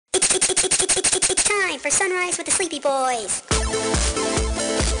It's time for Sunrise with the Sleepy Boys.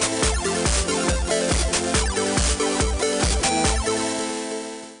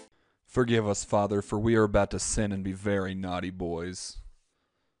 Forgive us, Father, for we are about to sin and be very naughty boys.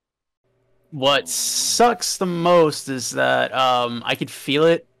 What sucks the most is that I could feel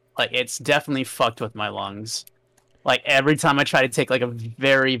it. Like, it's definitely fucked with my lungs. Like, every time I try to take like a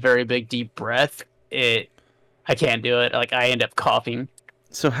very, very big deep breath, I can't do it. Like, I end up coughing.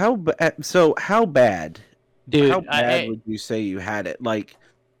 So how bad? Dude, How bad would you say you had it? Like,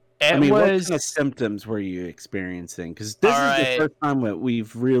 it I mean, was... what kind of symptoms were you experiencing? Because this is the first time that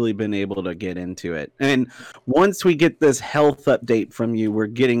we've really been able to get into it. And once we get this health update from you, we're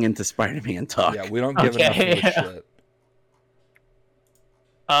getting into Spider-Man talk. Yeah, we don't give enough of this shit.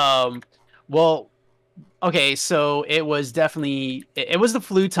 Well, okay, so it was definitely... It was the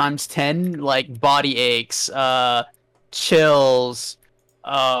flu times 10, like, body aches, chills,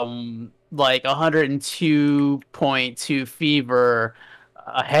 like 102.2 fever,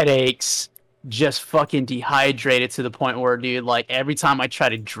 headaches, just fucking dehydrated to the point where, dude, like, every time I try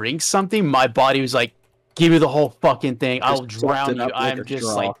to drink something, my body was like, give me the whole fucking thing, I'll drown you. I'm just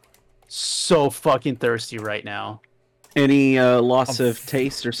like so fucking thirsty right now. Any loss of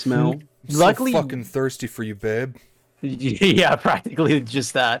taste or smell? Luckily, so fucking thirsty for you, babe. Yeah, practically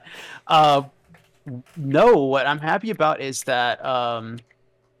just that. No, what I'm happy about is that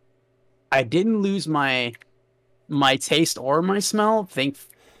I didn't lose my taste or my smell. Thank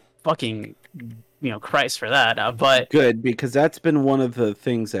fucking Christ for that. But good, because that's been one of the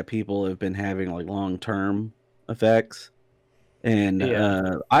things that people have been having, like, long-term effects. And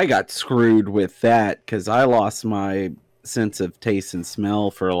I got screwed with that because I lost my sense of taste and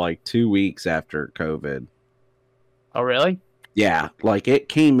smell for like 2 weeks after COVID. Oh, really? Yeah, like it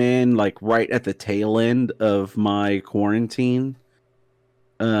came in like right at the tail end of my quarantine.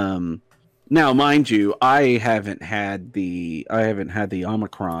 Now, mind you, I haven't had the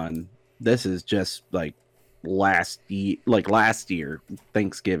Omicron. This is just like last year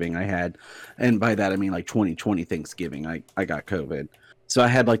Thanksgiving I had, and by that I mean like 2020 Thanksgiving I got COVID. So I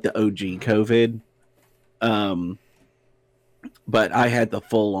had like the OG COVID, but I had the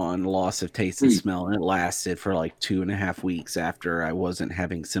full-on loss of taste and smell, and it lasted for like 2.5 weeks after I wasn't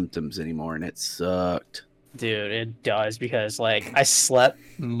having symptoms anymore, and it sucked. Dude, it does, because like I slept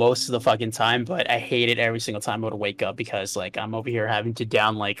most of the fucking time, but I hate it every single time I would wake up because like I'm over here having to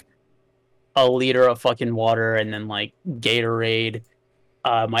down like a liter of fucking water and then like Gatorade.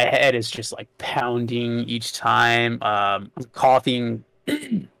 My head is just like pounding each time. I'm coughing.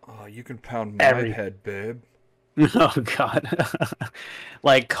 Oh, you can pound my head, babe. Oh god.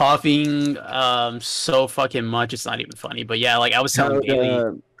 Like coughing so fucking much it's not even funny. But yeah, like I was telling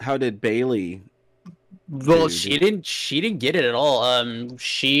Bailey. How did Bailey? Well, she didn't get it at all.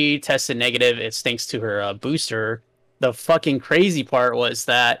 She tested negative. It's thanks to her booster. The fucking crazy part was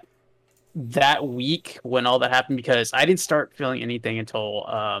that week when all that happened, because I didn't start feeling anything until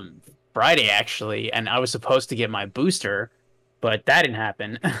Friday actually, and I was supposed to get my booster, but that didn't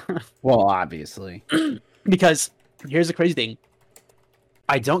happen. Well, obviously. Because here's the crazy thing.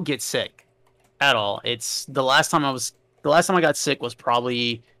 I don't get sick at all. It's the last time I got sick was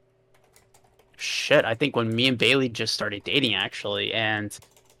probably I think when me and Bailey just started dating actually, and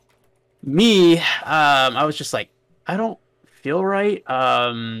I was just like, I don't feel right.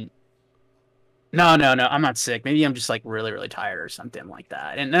 No, I'm not sick. Maybe I'm just like really, really tired or something like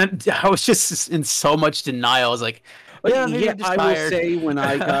that. And then I was just in so much denial. I was like, yeah, maybe I'm just tired. I will say when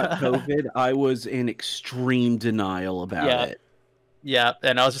I got COVID, I was in extreme denial about it. Yeah,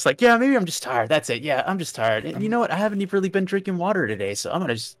 and I was just like, yeah, maybe I'm just tired. That's it. Yeah, I'm just tired. And you know what? I haven't even really been drinking water today, so I'm going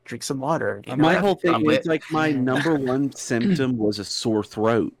to just drink some water. My whole thing was like my number one symptom was a sore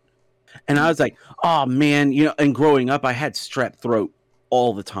throat. And I was like, oh, man, and growing up, I had strep throat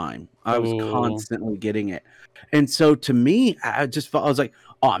all the time. I was constantly getting it. And so to me, I was like,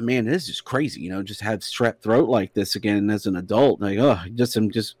 oh man, this is crazy. Just have strep throat like this again as an adult. Like, I'm just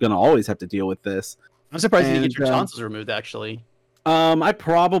going to always have to deal with this. I'm surprised you didn't get your tonsils removed, actually. I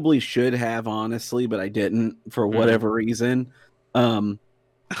probably should have, honestly, but I didn't for whatever reason. Parent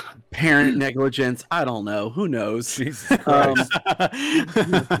negligence. I don't know. Who knows? Jesus Christ.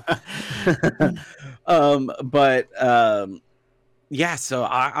 Yeah, so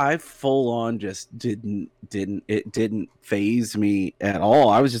I full on just didn't phase me at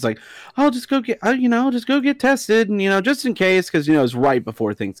all. I was just like, I'll just go get tested, and just in case, because it was right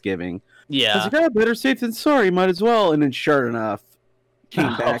before Thanksgiving. Yeah, I was like, better safe than sorry, might as well. And then sure enough,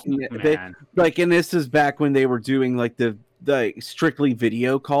 came back, and this is back when they were doing like the strictly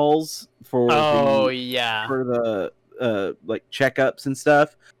video calls for the like checkups and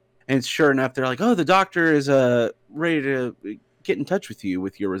stuff. And sure enough, they're like, "Oh, the doctor is ready to get in touch with you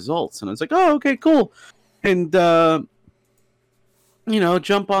with your results." And I was like, "Oh, okay, cool." And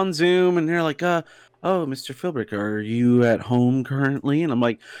jump on Zoom, and they're like, "Oh, Mr. Philbrick, are you at home currently?" And I'm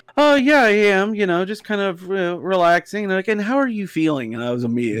like, "Oh, yeah, I am. Just kind of relaxing." And like, "And how are you feeling?" And I was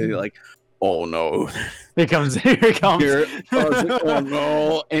immediately like, "Oh no, Here it comes. I was like, "Oh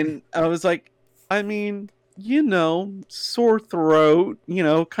no!" And I was like, "I mean, sore throat.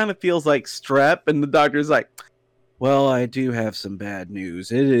 Kind of feels like strep." And the doctor's like, "Well, I do have some bad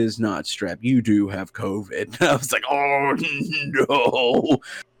news. It is not strep. You do have COVID." And I was like, "Oh no."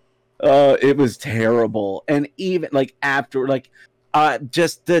 It was terrible. And even like after,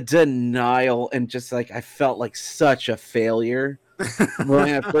 just the denial, and just like I felt like such a failure when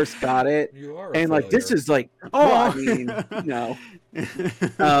I first got it. You are. And like this is like, I mean,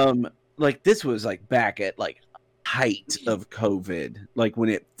 like this was like back at like height of COVID, like when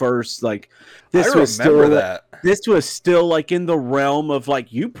it first this I was remember still that. this was still like in the realm of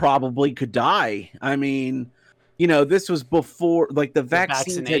like you probably could die. I mean, this was before like the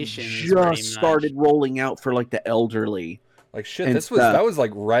vaccines had just started rolling out for like the elderly. Like shit, that was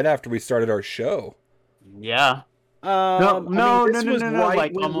like right after we started our show. Yeah. No, right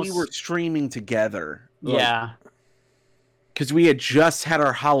like when almost... we were streaming together. Yeah. Because we had just had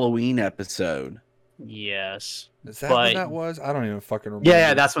our Halloween episode. Yes. Is that when that was? I don't even fucking remember.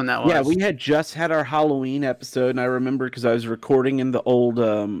 Yeah, that's when that was. Yeah, we had just had our Halloween episode, and I remember because I was recording in the old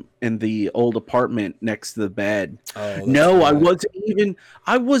apartment next to the bed. Oh, no, right.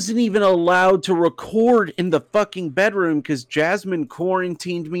 I wasn't even allowed to record in the fucking bedroom because Jasmine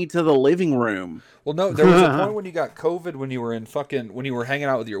quarantined me to the living room. Well, no, there was a point when you got COVID when you were hanging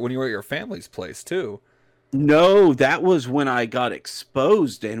out when you were at your family's place too. No, that was when I got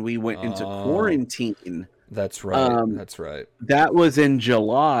exposed and we went into quarantine. That's right. That's right. That was in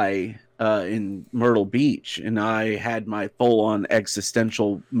July in Myrtle Beach, and I had my full-on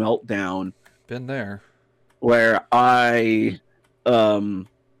existential meltdown. Been there. Where I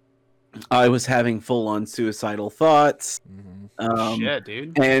was having full-on suicidal thoughts. Shit,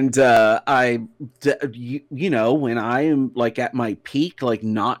 dude. And when I am like at my peak, like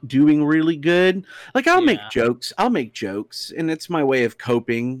not doing really good, like I'll make jokes, and it's my way of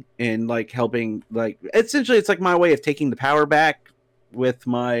coping and like helping. Like essentially, it's like my way of taking the power back with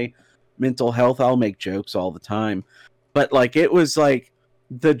my mental health. I'll make jokes all the time, but like it was like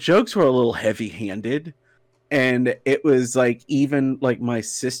the jokes were a little heavy-handed, and it was like even like my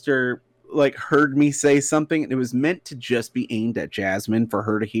sister like heard me say something, and it was meant to just be aimed at Jasmine for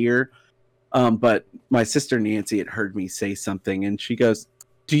her to hear, but my sister Nancy had heard me say something, and she goes,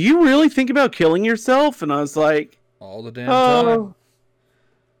 "Do you really think about killing yourself?" And I was like, all the damn time.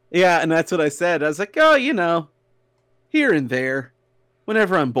 Yeah. And that's what I said. I was like, "Oh, here and there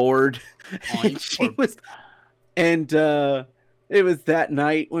whenever I'm bored." It was that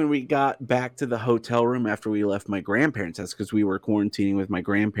night when we got back to the hotel room after we left my grandparents' house, because we were quarantining with my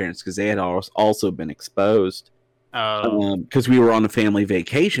grandparents because they had also been exposed. Because we were on a family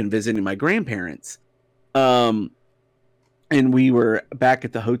vacation visiting my grandparents. And we were back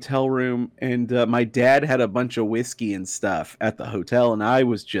at the hotel room, and my dad had a bunch of whiskey and stuff at the hotel, and I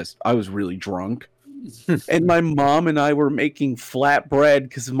was really drunk. And my mom and I were making flatbread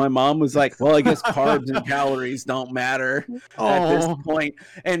because my mom was like, "Well, I guess carbs and calories don't matter at this point."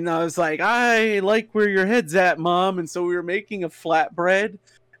 And I was like, "I like where your head's at, Mom." And so we were making a flatbread,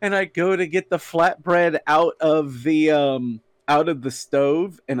 and I go to get the flatbread out of the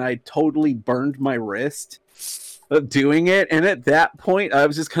stove, and I totally burned my wrist of doing it. And at that point, I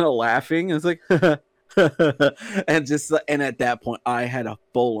was just kind of laughing. I was like, and at that point, I had a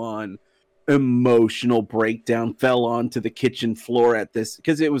full-on emotional breakdown, fell onto the kitchen floor at this,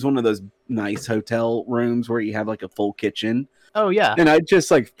 because it was one of those nice hotel rooms where you have like a full kitchen. Oh yeah. And I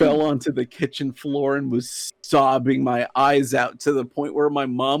just like fell onto the kitchen floor and was sobbing my eyes out to the point where my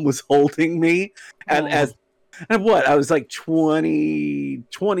mom was holding me. And I was like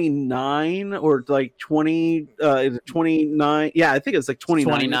 29 or like 29. Yeah, I think it was like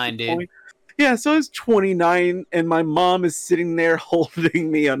 29, dude. Yeah, so I was 29, and my mom is sitting there holding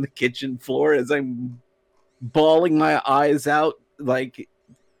me on the kitchen floor as I'm bawling my eyes out, like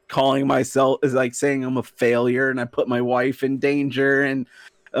calling myself, as like saying I'm a failure and I put my wife in danger. And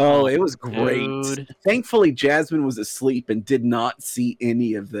it was great. Dude. Thankfully, Jasmine was asleep and did not see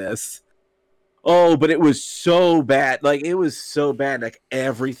any of this. Oh, but it was so bad. Like, it was so bad. Like,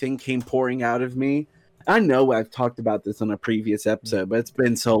 everything came pouring out of me. I know I've talked about this on a previous episode, but it's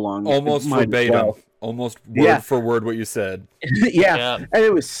been so long. Almost Might as verbatim. well. Almost word for word what you said. Yeah. And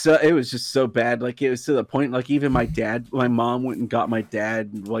it was just so bad. Like, it was to the point, like, even my mom went and got my dad,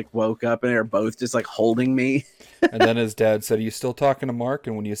 and, like, woke up, and they're both just, like, holding me. And then his dad said, "Are you still talking to Mark?"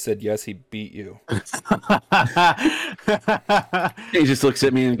 And when you said yes, he beat you. He just looks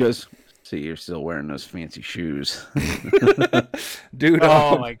at me and goes, "See, you're still wearing those fancy shoes." Dude,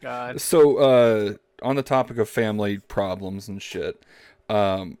 Oh my god. So, on the topic of family problems and shit,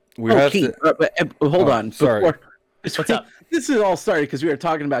 we Keith, hold on. Sorry. What's up? This is all started because we were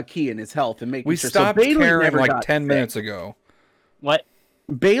talking about Key and his health and making We sure. stopped Bailey caring never like got 10 sick. minutes ago. What?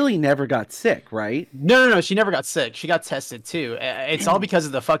 Bailey never got sick, right? No. She never got sick. She got tested too. It's all because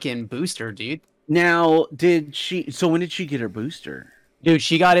of the fucking booster, dude. Now, did she? So when did she get her booster? Dude,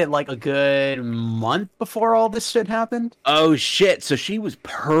 she got it like a good month before all this shit happened. Oh shit! So she was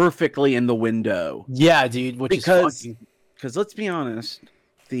perfectly in the window. Yeah, dude. Because let's be honest,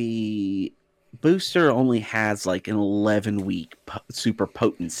 the booster only has like an 11-week super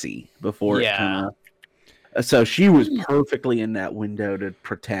potency before it kind of. So she was perfectly in that window to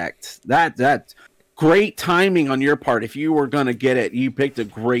protect. That's great timing on your part. If you were gonna get it, you picked a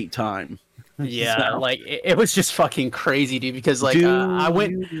great time. Yeah, like it was just fucking crazy, dude. Because like I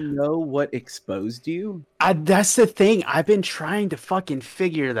went. You know what exposed you? That's the thing. I've been trying to fucking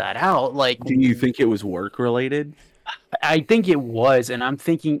figure that out. Like, Do you think it was work related? I think it was, and I'm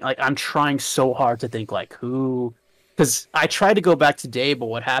thinking like I'm trying so hard to think like who. Because I tried to go back today, but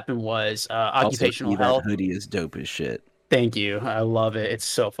what happened was occupational health. That hoodie is dope as shit. Thank you. I love it. It's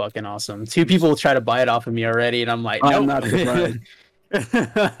so fucking awesome. 2 people try to buy it off of me already, and I'm like, I'm nope. not surprised.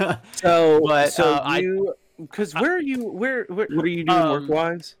 Because where are you? Where? What are you doing work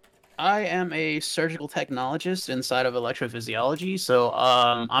wise? I am a surgical technologist inside of electrophysiology, so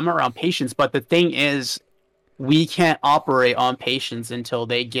I'm around patients. But the thing is, we can't operate on patients until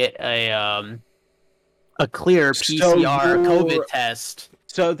they get a clear PCR COVID test.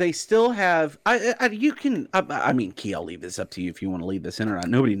 So they still have. You can. I mean, Key, I'll leave this up to you if you want to leave this in or not.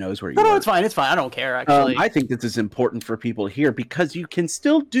 Nobody knows where you. No, work. it's fine. It's fine. I don't care. Actually, I think this is important for people to hear because you can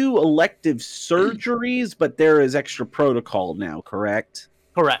still do elective surgeries, but there is extra protocol now. Correct.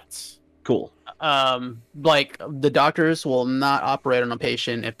 Correct. Cool. Like the doctors will not operate on a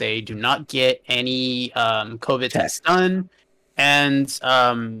patient if they do not get any COVID test done. And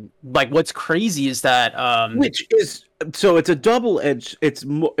like what's crazy is that which is so it's a double-edged. It's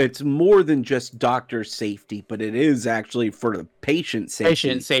more than just doctor safety, but it is actually for the patient safety.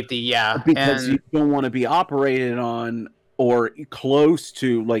 Patient safety, yeah, because you don't want to be operated on or close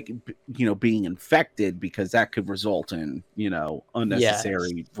to being infected because that could result in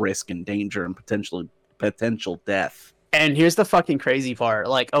unnecessary risk and danger and potential death. And here's the fucking crazy part.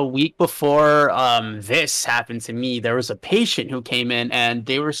 Like a week before this happened to me, there was a patient who came in and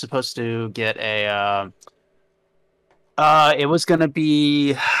they were supposed to get a it was gonna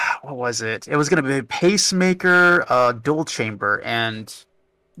be what was it? It was gonna be a pacemaker dual chamber, and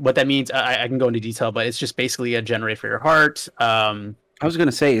what that means I can go into detail, but it's just basically a generator for your heart. I was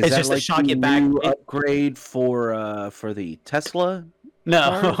gonna say, is it's that just like a shock the it back new upgrade for the Tesla?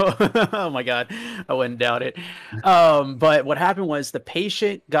 No. Oh my god, I wouldn't doubt it. But what happened was the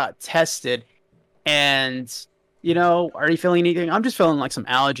patient got tested, and are you feeling anything? I'm just feeling like some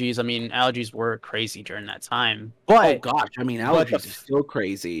allergies. I mean, allergies were crazy during that time. But oh gosh, I mean, allergies are still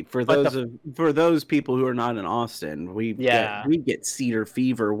crazy for those people who are not in Austin. We get cedar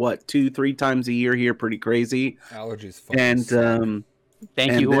fever 2-3 times a year here, pretty crazy. Allergies, and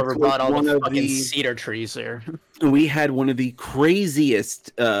thank you whoever brought all the fucking cedar trees there. We had one of the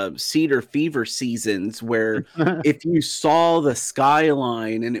craziest cedar fever seasons where if you saw the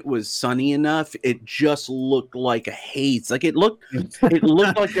skyline and it was sunny enough, it just looked like a haze. Like it looked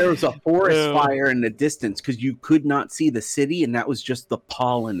like there was a forest fire in the distance because you could not see the city, and that was just the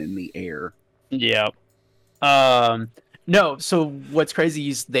pollen in the air. Yeah. No, so what's crazy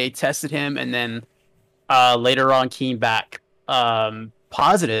is they tested him and then later on came back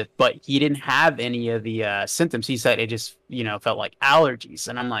positive, but he didn't have any of the symptoms. He said it just felt like allergies,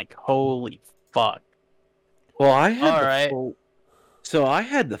 and I'm like, holy fuck. Well, I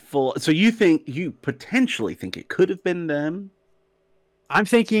had the full. So you potentially think it could have been them? I'm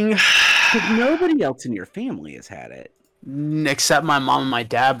thinking nobody else in your family has had it except my mom and my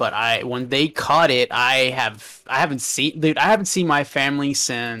dad. But when they caught it, I haven't seen my family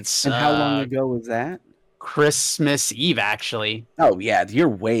since. And how long ago was that? Christmas Eve, actually. Oh yeah, you're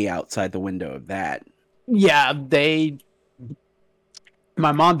way outside the window of that. Yeah, this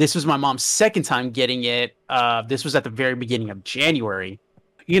was my mom's second time getting it. This was at the very beginning of January.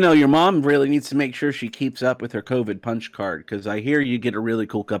 Your mom really needs to make sure she keeps up with her COVID punch card because I hear you get a really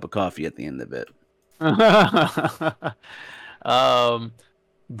cool cup of coffee at the end of it. um,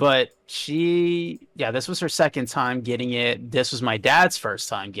 but this was her second time getting it. This was my dad's first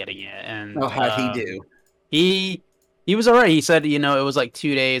time getting it, and how'd he do? He was alright. He said, it was like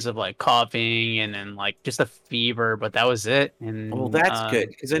 2 days of like coughing and then like just a fever, but that was it. And Well, that's good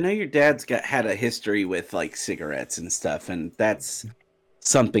because I know your dad's had a history with like cigarettes and stuff, and that's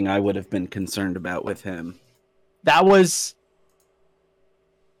something I would have been concerned about with him. That was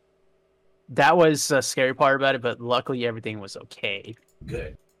a scary part about it, but luckily everything was okay.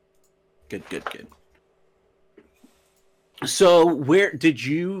 Good. So, where did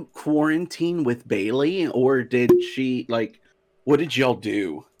you quarantine with Bailey, or did she what did y'all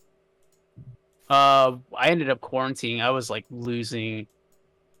do? I ended up quarantining. I was like losing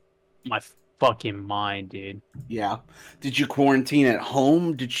my fucking mind, dude. Yeah. Did you quarantine at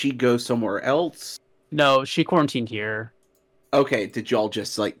home? Did she go somewhere else? No, she quarantined here. Okay. Did y'all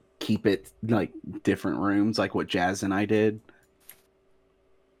just like keep it like different rooms, like what Jazz and I did?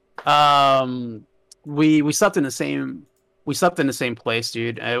 We slept in the same. We slept in the same place,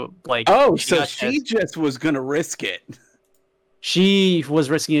 dude. She just was gonna risk it. She was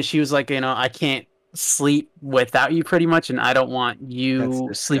risking it. She was like, I can't sleep without you, pretty much, and I don't want you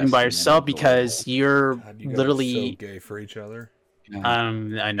sleeping by yourself because you're literally so gay for each other.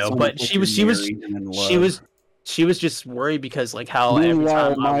 I know, but she was just worried because like how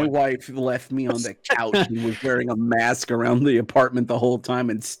Meanwhile, my wife left me on the couch and was wearing a mask around the apartment the whole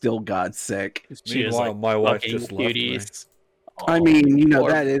time and still got sick. Meanwhile, my wife just left me. I mean,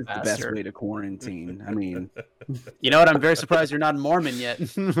 that is the best way to quarantine. I mean, you know what? I'm very surprised you're not a Mormon yet.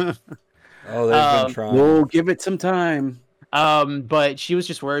 Oh, they've been trying. We'll give it some time. But she was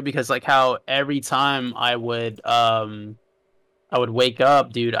just worried because like how every time I would wake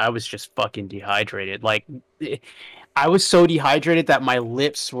up, dude, I was just fucking dehydrated. Like I was so dehydrated that my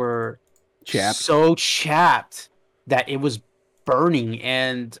lips were so chapped that it was burning,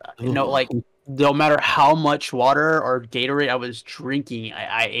 and like no matter how much water or Gatorade I was drinking,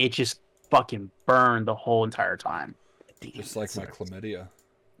 it just fucking burned the whole entire time. Just like my chlamydia.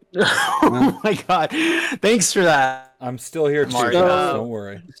 Oh my god! Thanks for that. I'm still here, Mark. Don't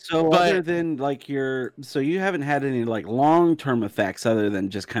worry. So other than like so you haven't had any like long-term effects other than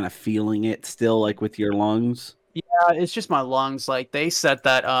just kind of feeling it still like with your lungs? Yeah, it's just my lungs. Like they said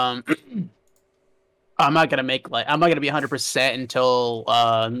that I'm not gonna be 100% until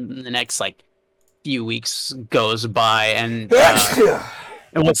the next like few weeks goes by, and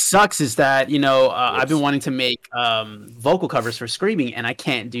and what sucks is that I've been wanting to make vocal covers for Screaming, and I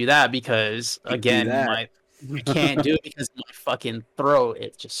can't do that because again I can't do it because my fucking throat,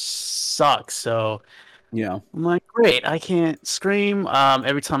 it just sucks. So yeah, I'm like, great, I can't scream.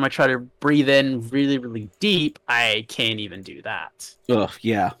 Every time I try to breathe in really, really deep, I can't even do that. Ugh,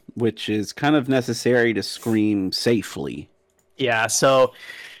 yeah, which is kind of necessary to scream safely. Yeah, so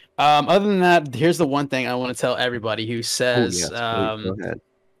other than that, here's the one thing I want to tell everybody who says, go ahead.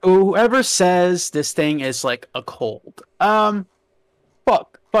 Whoever says this thing is like a cold,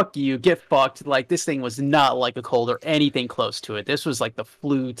 fuck you, get fucked. Like this thing was not like a cold or anything close to it. This was like the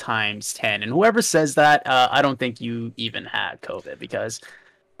flu times 10. And whoever says that, I don't think you even had COVID because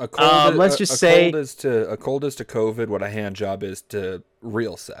a cold, let's just say a cold is to COVID what a hand job is to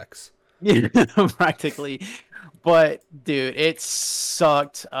real sex. Practically. But dude, it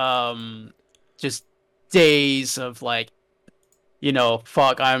sucked. Just days of like,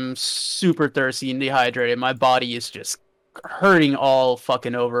 fuck, I'm super thirsty and dehydrated. My body is just hurting all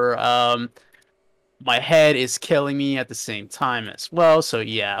fucking over. My head is killing me at the same time as well. So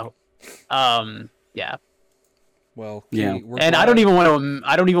yeah. Yeah. Well, yeah. And I don't even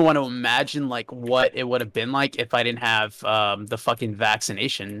want to imagine like what it would have been like if I didn't have the fucking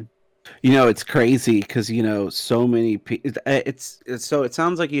vaccination. It's crazy because so many people. So it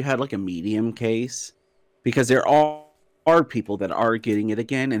sounds like you had like a medium case because there are people that are getting it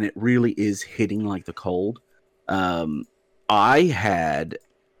again, and it really is hitting like the cold. I had,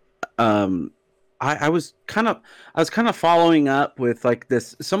 I was kind of following up with like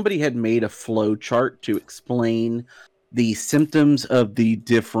this. Somebody had made a flow chart to explain the symptoms of the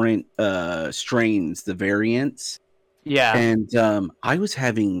different strains, the variants. Yeah, and I was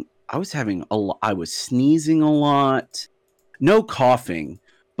sneezing a lot, no coughing,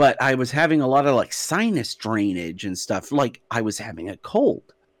 but I was having a lot of like sinus drainage and stuff. Like I was having a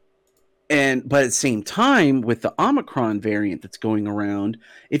cold. But at the same time, with the Omicron variant that's going around,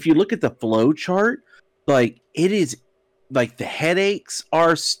 if you look at the flow chart, like it is like the headaches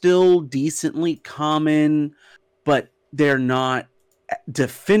are still decently common, but they're not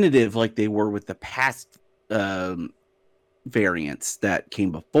definitive like they were with the past variants that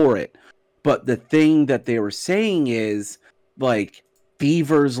came before it. But the thing that they were saying is like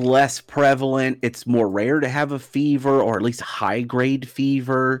fever's less prevalent. It's more rare to have a fever, or at least high grade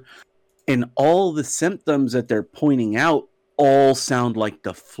fever. And all the symptoms that they're pointing out all sound like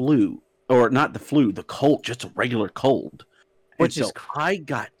the flu, or not the flu, the cold, just a regular cold. Which and is so I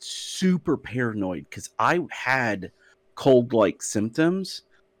got super paranoid because I had cold-like symptoms.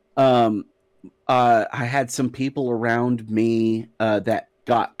 I had some people around me that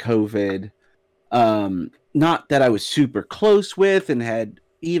got COVID. Not that I was super close with, and had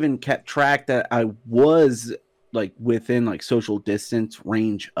even kept track that I was like within like social distance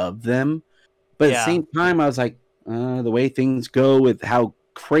range of them. But at the same time, I was like, the way things go with how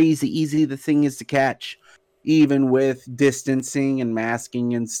crazy easy the thing is to catch, even with distancing and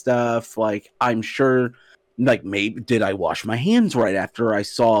masking and stuff, like I'm sure, like maybe did I wash my hands right after I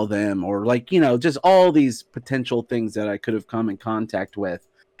saw them, or like, you know, just all these potential things that I could have come in contact with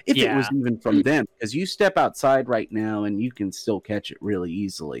if it was even from them, because you step outside right now and you can still catch it really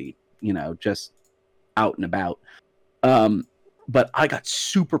easily, you know, just out and about. But I got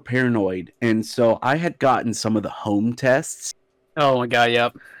super paranoid, and so I had gotten some of the home tests. Oh my god,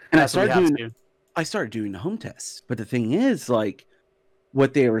 yep. And I started doing the home tests. But the thing is, like,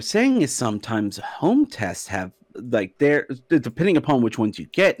 what they were saying is sometimes home tests have, like, they're depending upon which ones you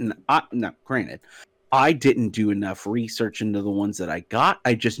get. And granted, I didn't do enough research into the ones that I got.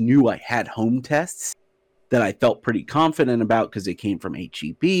 I just knew I had home tests that I felt pretty confident about because they came from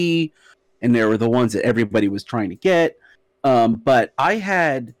HEB, and they were the ones that everybody was trying to get. But I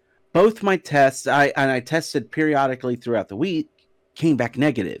had both my tests. I tested periodically throughout the week, came back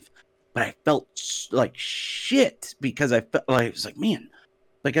negative. But I felt like shit because I felt like, I was like, man,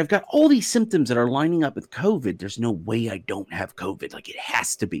 like I've got all these symptoms that are lining up with COVID. There's no way I don't have COVID. Like it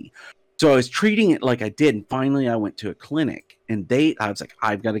has to be. So I was treating it like I did. And finally I went to a clinic, and I was like,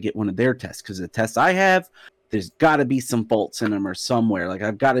 I've got to get one of their tests, because the tests I have, there's got to be some faults in them or somewhere. Like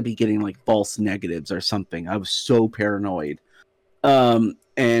I've got to be getting like false negatives or something. I was so paranoid. So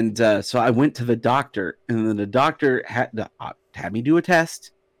I went to the doctor, and then the doctor had me do a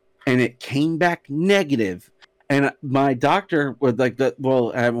test, and it came back negative. And my doctor was like, I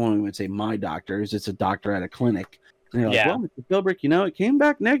won't even say my doctor, it's just a doctor at a clinic. And they're like, well, Mr. Philbrick, you know, it came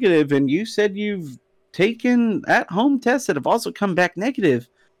back negative, and you said you've taken at-home tests that have also come back negative.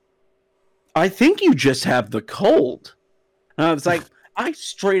 I think you just have the cold. And I was like, I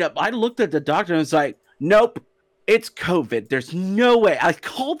looked at the doctor and was like, nope, it's COVID. There's no way. I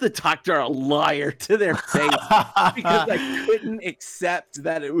called the doctor a liar to their face because I couldn't accept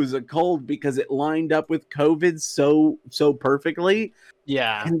that it was a cold because it lined up with COVID so perfectly.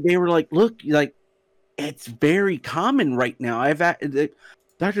 Yeah. And they were like, look, like, it's very common right now. The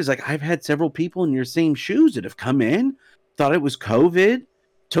doctor's like, I've had several people in your same shoes that have come in, thought it was COVID,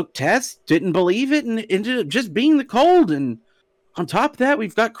 took tests, didn't believe it, and it ended up just being the cold. And on top of that,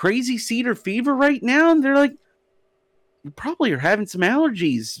 we've got crazy cedar fever right now. And they're like, you probably are having some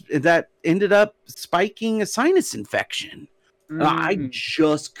allergies that ended up spiking a sinus infection. I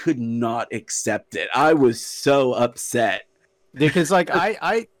just could not accept it. I was so upset. Because like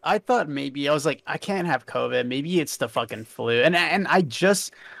I thought maybe I was like, I can't have COVID. Maybe it's the fucking flu. And I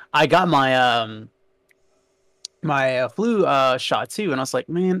got my my flu shot too, and I was like,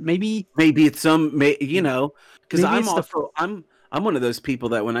 man, maybe it's some, you know, because I'm one of those people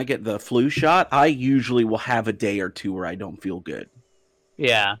that when I get the flu shot, I usually will have a day or two where I don't feel good.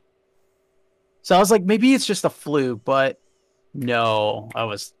 Yeah. So I was like, maybe it's just a flu, but no, I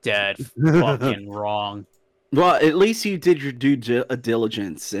was dead fucking wrong. Well, at least you did your due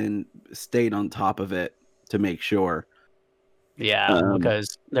diligence and stayed on top of it to make sure. Yeah,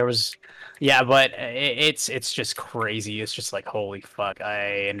 because there was, but it's just crazy. It's just like, holy fuck!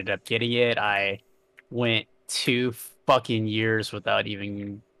 I ended up getting it. I went 2 fucking years without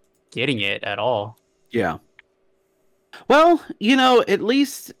even getting it at all. Yeah. Well, you know, at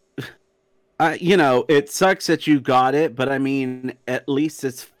least, you know, it sucks that you got it, but I mean, at least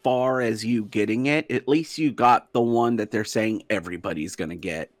as far as you getting it, at least you got the one that they're saying everybody's gonna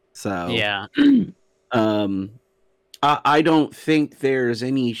get. So yeah. I don't think there's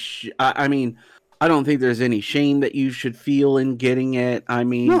any. I mean, I don't think there's any shame that you should feel in getting it. I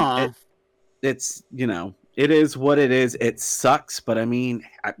mean, it's, you know, it is what it is. It sucks, but I mean,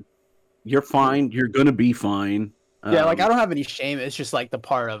 you're fine. You're gonna be fine. Yeah, like I don't have any shame. It's just like the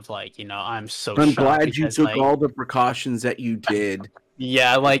part of like, you know, I'm glad you took all the precautions that you did.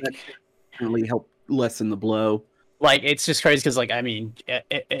 Yeah, like that really helped lessen the blow. Like it's just crazy because like I mean,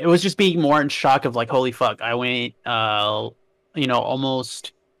 it was just being more in shock of like, holy fuck! I went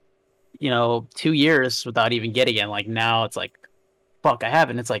almost 2 years without even getting it. Like now it's like, fuck, I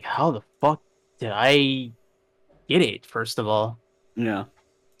haven't. It's like, how the fuck did I get it? First of all, Yeah.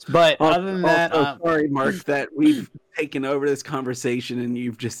 but other than that, sorry, Mark, that we've taken over this conversation and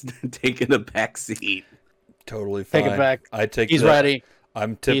you've just taken a back seat. Totally fine. take it back. I take. He's the, ready.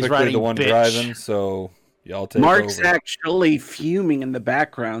 I'm typically riding, the one bitch. driving, so y'all take Mark's over. actually fuming in the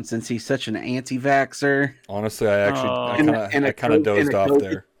background since he's such an anti-vaxxer Honestly, I actually, Oh. I kind of dozed off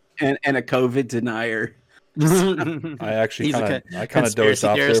there. and a COVID denier. I actually He's a kind of dozed conspiracy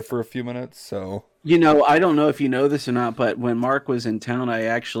off there theorist. for a few minutes. So I don't know if you know this or not, but when Mark was in town, I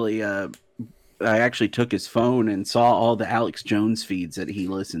actually took his phone and saw all the Alex Jones feeds that he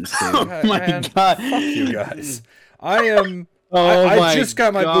listens to. Oh my Man, God. fuck you guys. I am. Oh I my just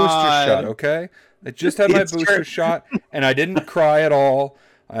got my God. booster shot. Okay, I just had my It's booster true. shot, and I didn't cry at all.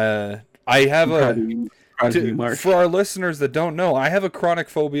 I have Proud a. of you, proud of you, Mark. For our listeners that don't know, I have a chronic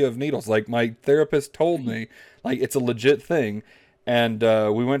phobia of needles. Like my therapist told me, like it's a legit thing. And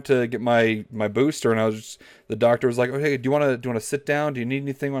we went to get my booster, and the doctor was like, "Okay, do you want to sit down? Do you need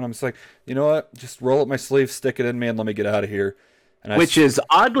anything?" And I'm just like, you know what? Just roll up my sleeve, stick it in me, and let me get out of here. And Which is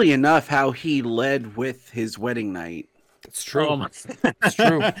oddly enough how he led with his wedding night. it's true. Oh my. It's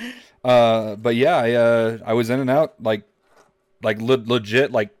true. But yeah, I was in and out like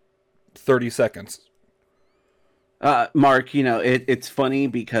legit like 30 seconds. Mark, it's funny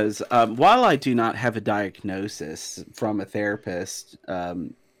because while I do not have a diagnosis from a therapist,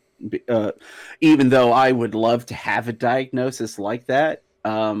 even though I would love to have a diagnosis like that,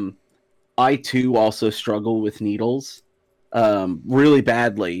 I too also struggle with needles really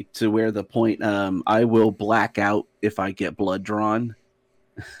badly to where the point I will black out if I get blood drawn.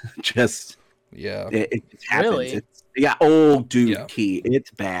 Just Yeah. it just happens. Really? It's, yeah. Oh, dude, Yeah. Key, it's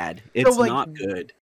bad. It's like, not good.